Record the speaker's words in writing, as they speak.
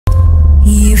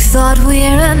You thought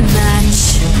we're a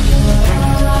match.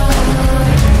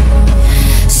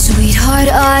 Sweetheart,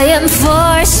 I am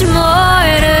far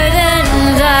smarter than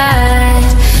that.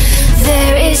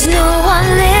 There is no one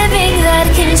living that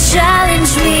can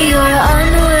challenge me. You're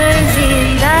unworthy,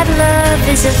 and that love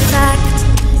is a fact.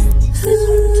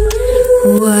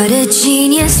 What a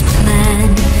genius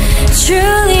plan.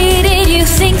 Truly, did you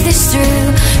think this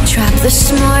through? Trap the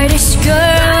smartest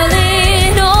girl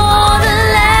in all the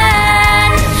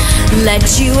land.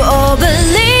 Let you all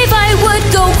believe I would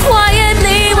go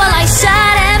quietly while I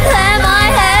sat and planned my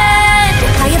head.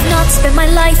 I have not spent my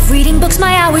life reading books,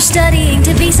 my hours studying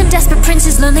to be some desperate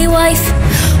prince's lonely wife.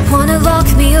 Wanna lock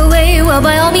me away? Well,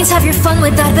 by all means have your fun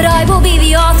with that, but I will be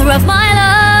the author of my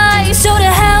life. So to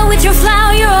hell with your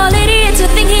flower, you're all idiots for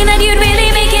thinking that you'd be